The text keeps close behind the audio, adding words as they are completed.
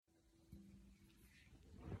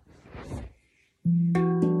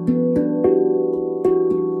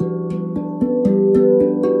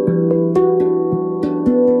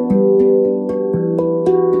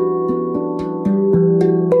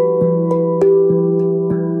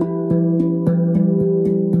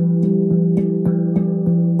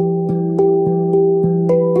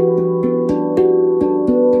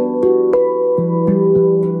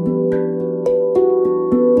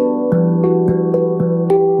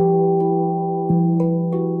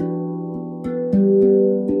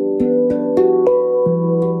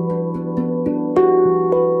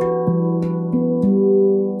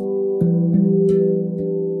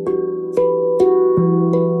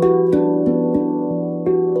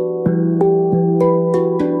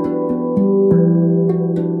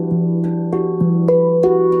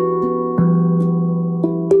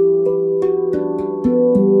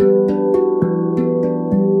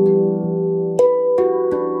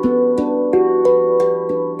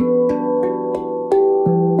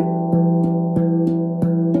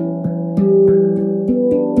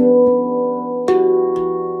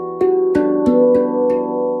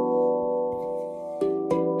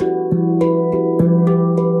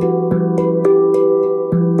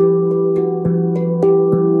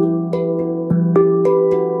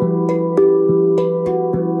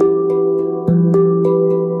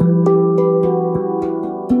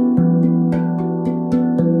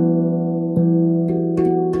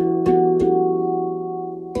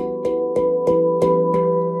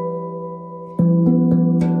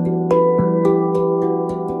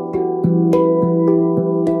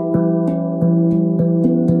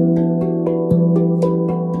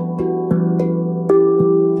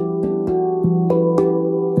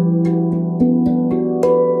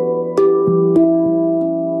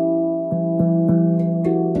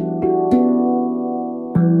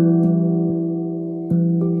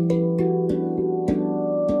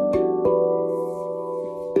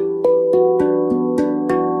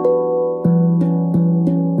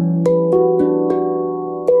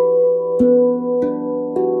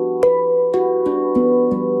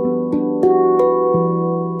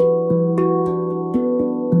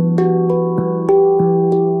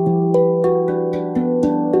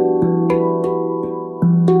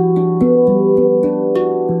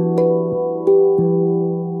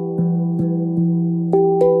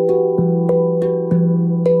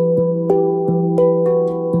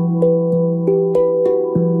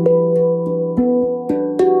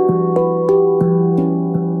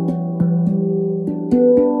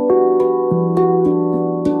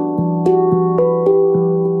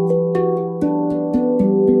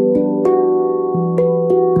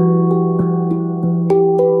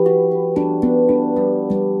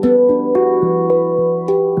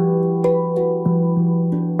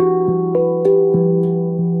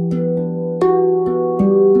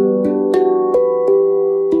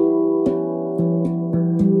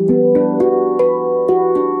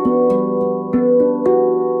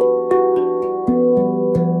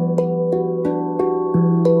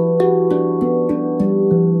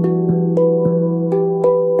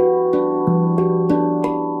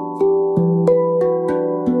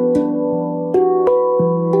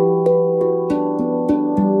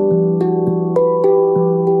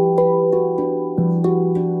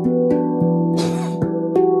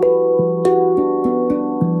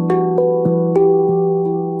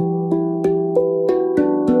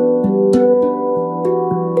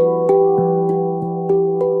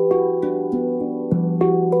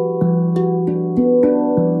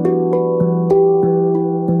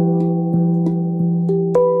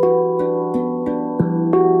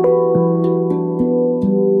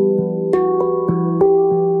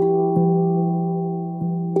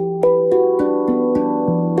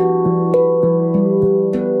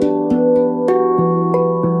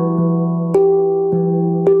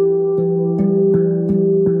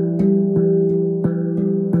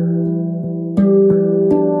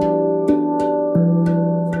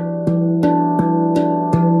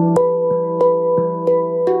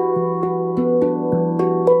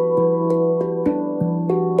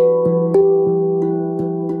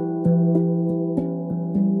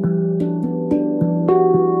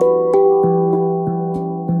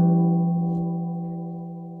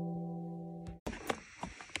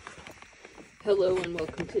Hello and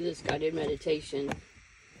welcome to this guided meditation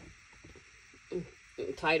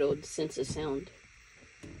titled Sense of Sound.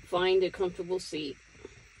 Find a comfortable seat.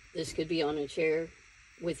 This could be on a chair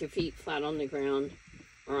with your feet flat on the ground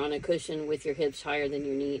or on a cushion with your hips higher than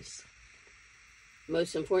your knees.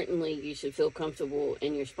 Most importantly, you should feel comfortable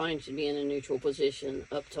and your spine should be in a neutral position,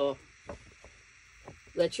 up tall.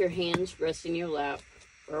 Let your hands rest in your lap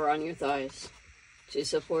or on your thighs to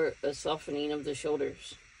support a softening of the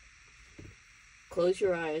shoulders. Close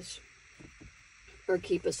your eyes or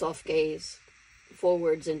keep a soft gaze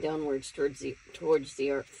forwards and downwards towards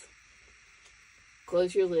the earth.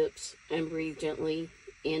 Close your lips and breathe gently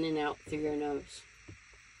in and out through your nose.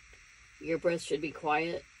 Your breath should be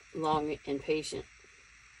quiet, long, and patient.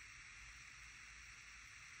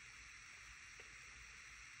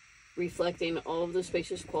 Reflecting all of the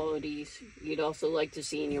spacious qualities you'd also like to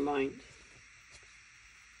see in your mind.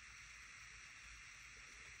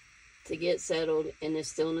 To get settled in the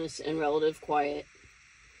stillness and relative quiet,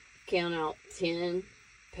 count out 10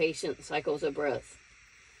 patient cycles of breath,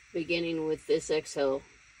 beginning with this exhale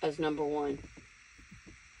as number 1.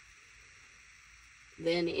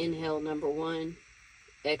 Then inhale number 1,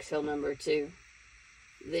 exhale number 2,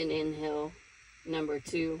 then inhale number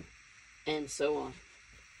 2, and so on.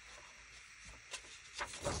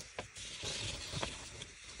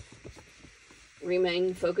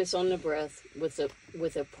 Remain focused on the breath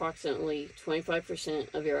with approximately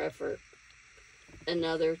 25% of your effort.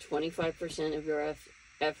 Another 25% of your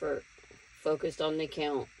effort focused on the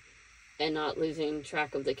count and not losing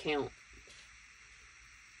track of the count.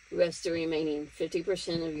 Rest the remaining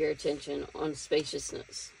 50% of your attention on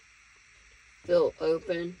spaciousness. Feel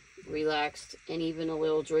open, relaxed, and even a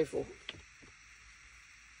little joyful.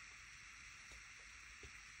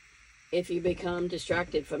 If you become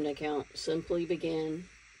distracted from the count, simply begin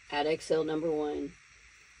at exhale number 1,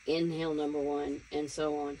 inhale number 1, and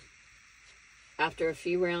so on. After a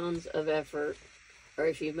few rounds of effort, or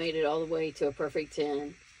if you've made it all the way to a perfect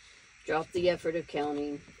 10, drop the effort of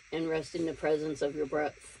counting and rest in the presence of your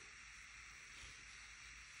breath.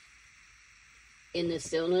 In the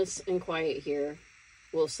stillness and quiet here,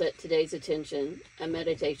 we'll set today's attention and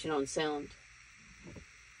meditation on sound.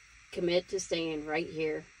 Commit to staying right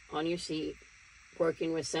here on your seat,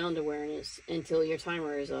 working with sound awareness until your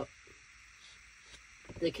timer is up.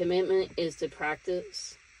 The commitment is the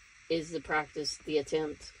practice, the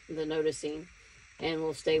attempt, the noticing, and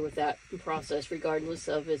we'll stay with that process regardless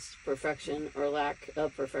of its perfection or lack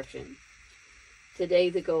of perfection. Today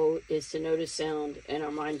the goal is to notice sound and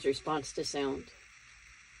our mind's response to sound.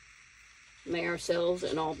 May ourselves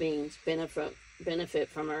and all beings benefit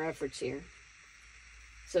from our efforts here.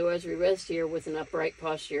 So as we rest here with an upright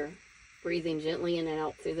posture, breathing gently in and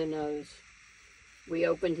out through the nose, we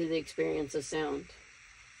open to the experience of sound.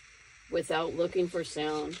 Without looking for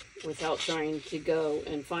sound, without trying to go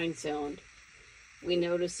and find sound, we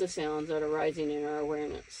notice the sounds that are rising in our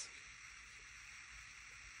awareness.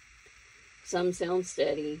 Some sound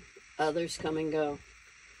steady, others come and go.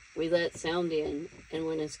 We let sound in, and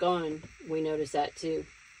when it's gone, we notice that too.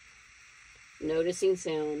 Noticing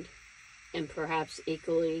sound, and perhaps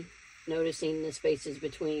equally noticing the spaces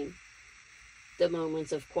between, the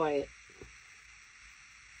moments of quiet.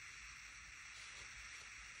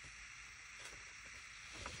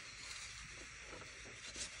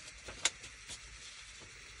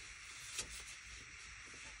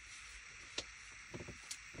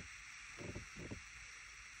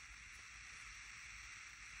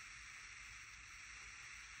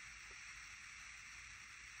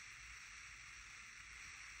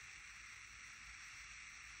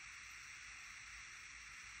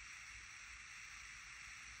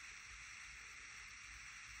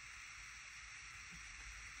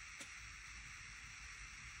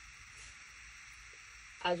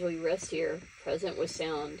 As we rest here, present with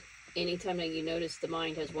sound, anytime that you notice the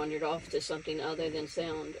mind has wandered off to something other than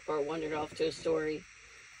sound or wandered off to a story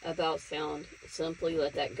about sound, simply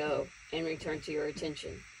let that go and return to your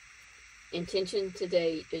attention. Intention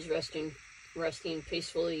today is resting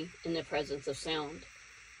peacefully in the presence of sound,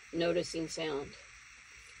 noticing sound.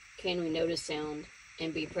 Can we notice sound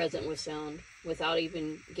and be present with sound without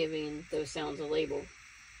even giving those sounds a label?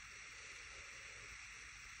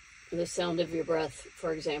 The sound of your breath,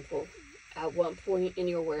 for example. At what point in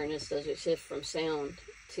your awareness does it shift from sound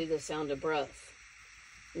to the sound of breath?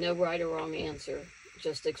 No right or wrong answer,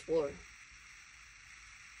 just explore.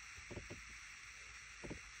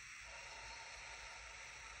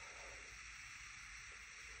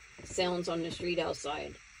 Sounds on the street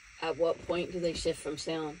outside. At what point do they shift from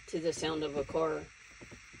sound to the sound of a car,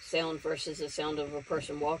 sound versus the sound of a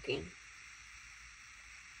person walking?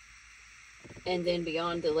 And then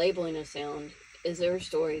beyond the labeling of sound is their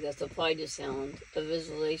story that's applied to sound, a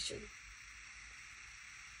visualization.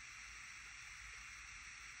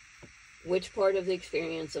 Which part of the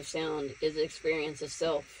experience of sound is the experience of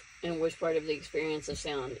self, and which part of the experience of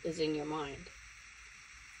sound is in your mind?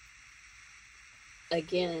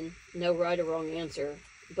 Again, no right or wrong answer,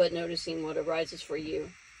 but noticing what arises for you,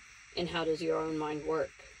 and how does your own mind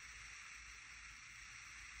work.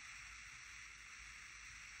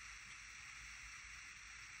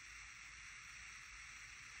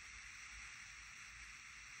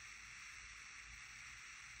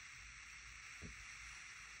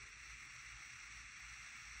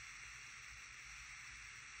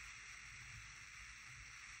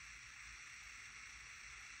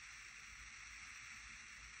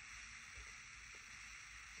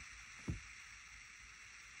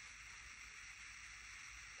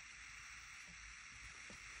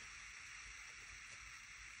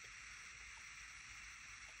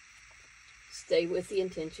 Stay with the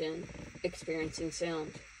intention, experiencing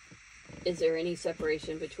sound. Is there any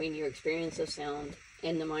separation between your experience of sound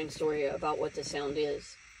and the mind story about what the sound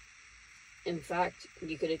is? In fact,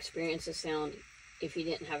 you could experience a sound if you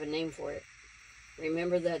didn't have a name for it.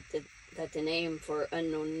 Remember that the name for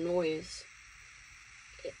unknown noise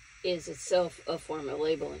is itself a form of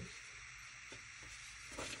labeling.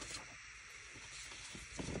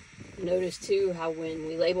 Notice too how when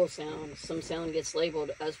we label sound, some sound gets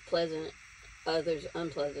labeled as pleasant, others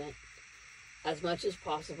unpleasant. As much as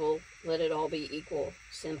possible, let it all be equal,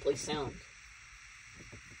 simply sound.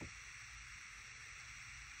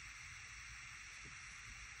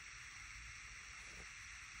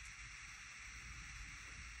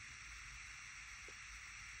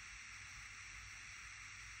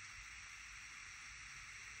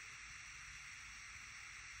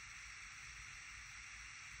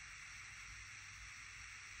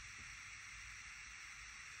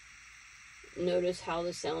 Notice how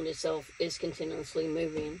the sound itself is continuously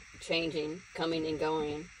moving, changing, coming and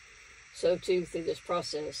going. So too, through this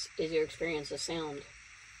process, is your experience of sound.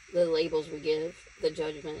 The labels we give, the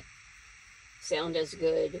judgment, sound as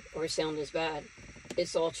good or sound as bad.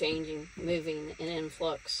 It's all changing, moving, and in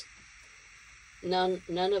flux. None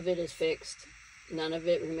of it is fixed. None of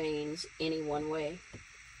it remains any one way.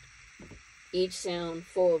 Each sound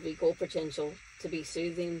full of equal potential to be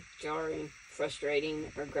soothing, jarring,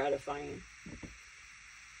 frustrating, or gratifying.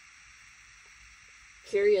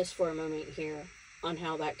 Curious for a moment here on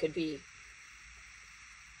how that could be.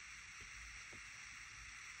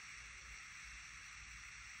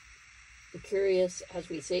 Curious as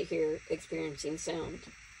we sit here experiencing sound.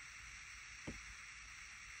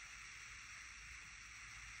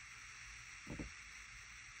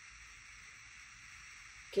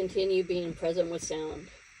 Continue being present with sound.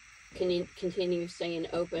 Continue staying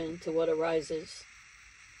open to what arises.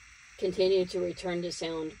 Continue to return to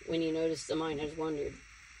sound when you notice the mind has wandered.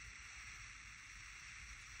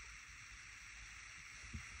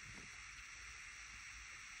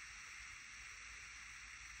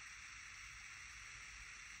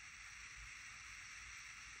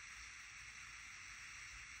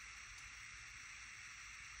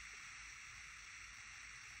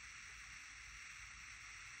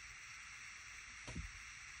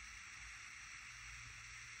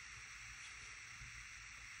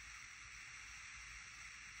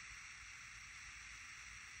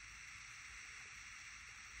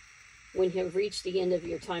 When you have reached the end of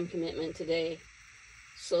your time commitment today,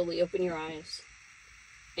 slowly open your eyes,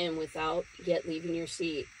 and without yet leaving your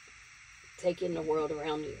seat, take in the world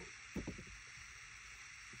around you.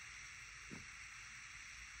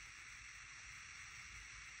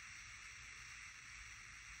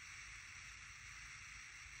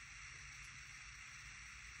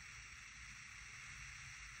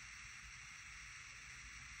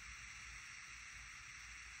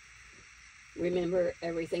 Remember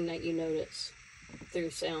everything that you notice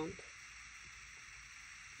through sound,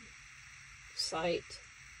 sight,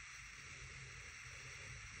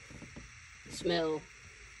 smell,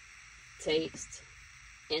 taste,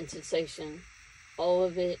 and sensation. All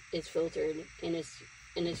of it is filtered in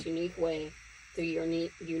its unique way through your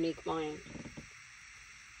unique mind.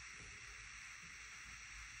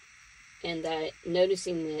 And that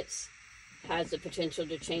noticing this has the potential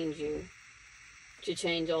to change you, to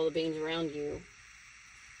change all the beings around you,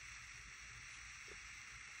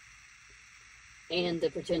 and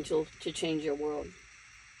the potential to change your world.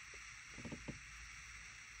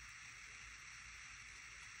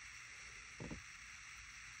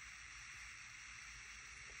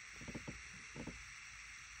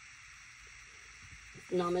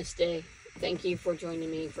 Namaste. Thank you for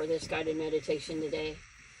joining me for this guided meditation today.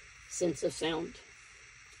 sense of sound.